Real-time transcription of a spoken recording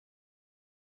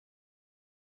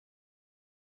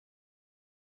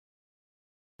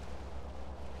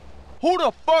Who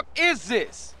the fuck is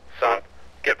this? Son,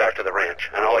 get back to the ranch,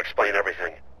 and I'll explain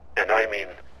everything. And I mean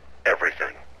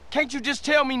everything. Can't you just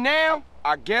tell me now?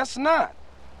 I guess not.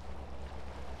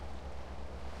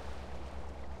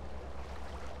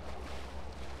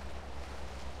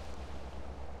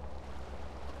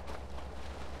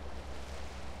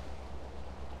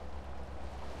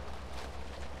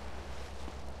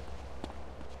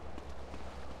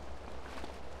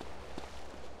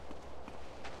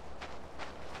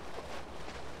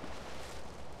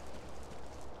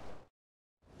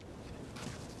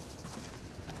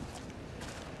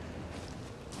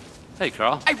 Hey,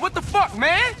 Carl. Hey, what the fuck,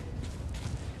 man?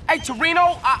 Hey,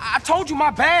 Torino, I told you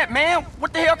my bad, man.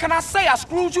 What the hell can I say? I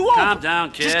screwed you over. Calm down,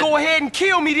 kid. Just go ahead and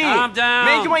kill me then. Calm down.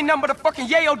 Man, you ain't nothing but a fucking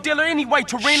yayo dealer anyway,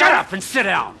 Torino. Shut up and sit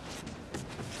down.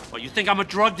 Well, you think I'm a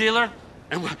drug dealer?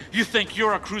 And you think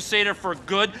you're a crusader for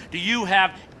good? Do you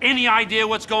have any idea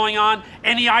what's going on?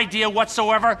 Any idea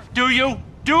whatsoever? Do you?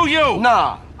 Do you?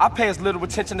 Nah, I pay as little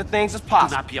attention to things as Do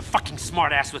possible. not be a fucking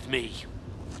smartass with me.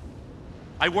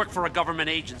 I work for a government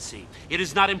agency. It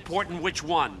is not important which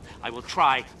one. I will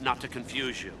try not to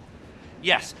confuse you.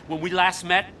 Yes, when we last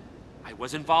met, I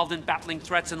was involved in battling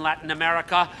threats in Latin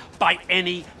America by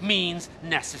any means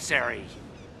necessary.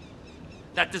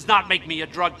 That does not make me a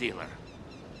drug dealer.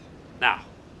 Now,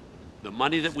 the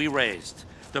money that we raised,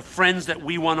 the friends that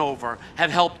we won over, have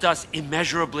helped us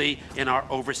immeasurably in our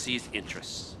overseas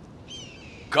interests.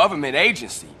 Government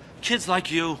agency? Kids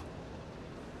like you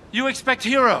expect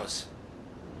heroes.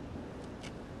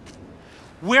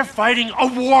 We're fighting a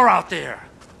war out there.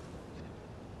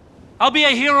 I'll be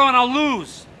a hero and I'll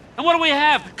lose. And what do we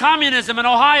have? Communism in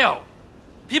Ohio.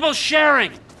 People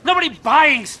sharing. Nobody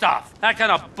buying stuff. That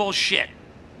kind of bullshit.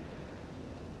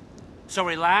 So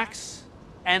relax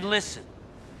and listen.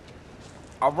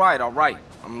 All right,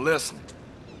 I'm listening.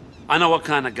 I know what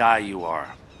kind of guy you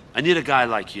are. I need a guy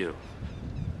like you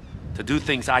to do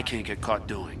things I can't get caught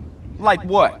doing. Like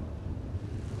what?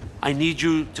 I need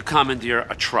you to commandeer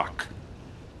a truck.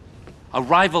 A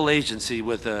rival agency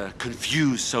with a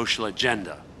confused social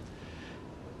agenda.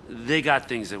 They got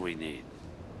things that we need.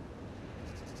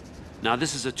 Now,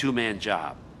 this is a two-man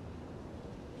job.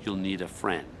 You'll need a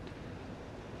friend.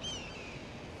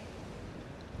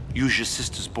 Use your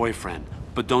sister's boyfriend,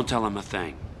 but don't tell him a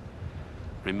thing.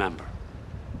 Remember,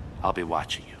 I'll be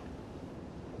watching you.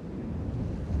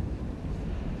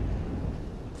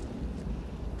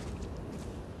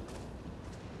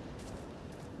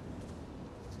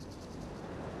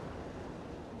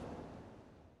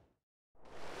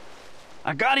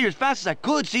 I got here as fast as I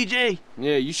could, CJ.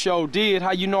 Yeah, you sure did.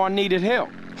 How you know I needed help?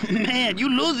 Man, you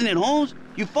losing it, Holmes.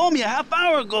 You phoned me a half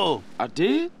hour ago. I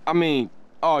did? I mean,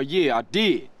 oh yeah, I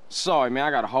did. Sorry, man,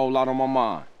 I got a whole lot on my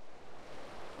mind.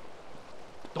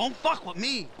 Don't fuck with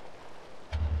me.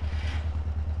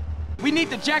 We need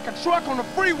to jack a truck on the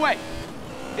freeway.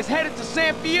 It's headed to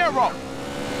San Fierro.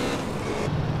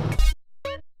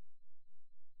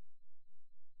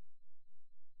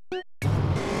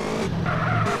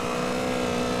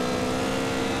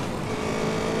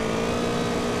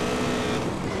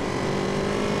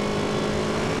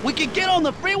 We can get on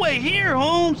the freeway here,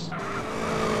 Holmes.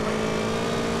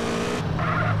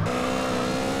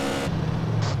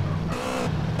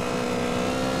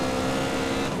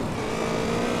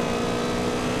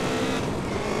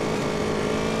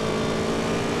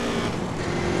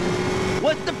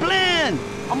 What's the plan?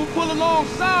 I'm gonna pull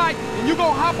alongside, and you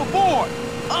gonna hop aboard.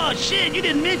 Oh, shit, you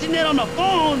didn't mention that on the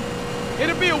phone.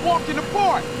 It'll be a walk in the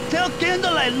park. Tell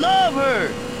Kendall I love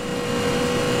her.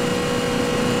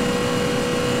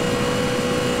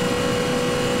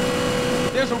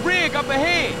 There's a rig up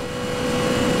ahead.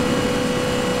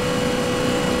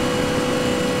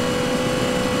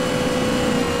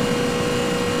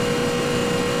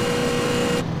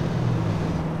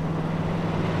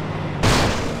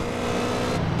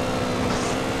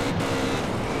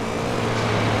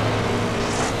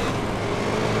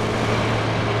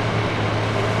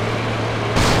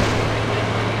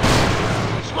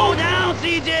 Slow down,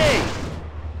 CJ.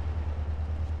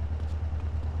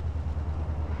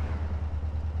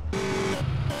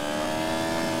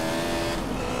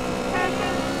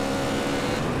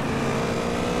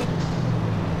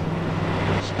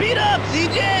 Speed up,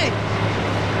 CJ!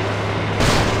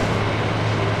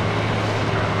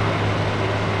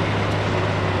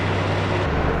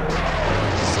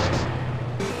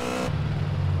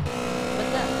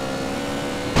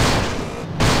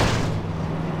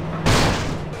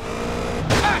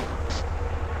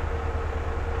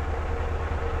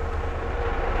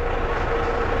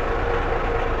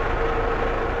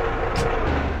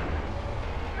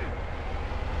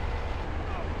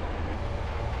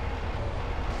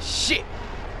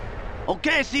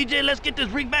 Okay, CJ, let's get this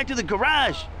rig back to the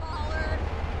garage.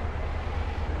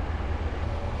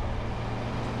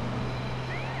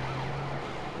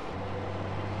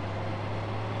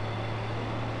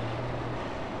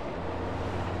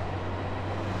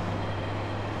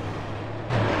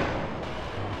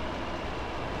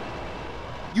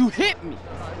 You hit me!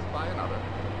 By another.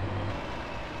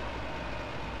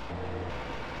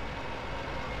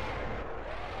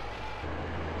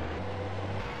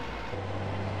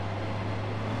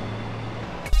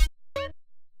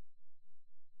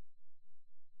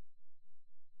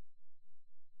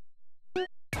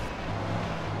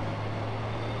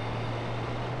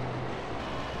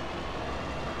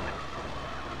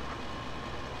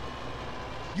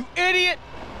 You idiot!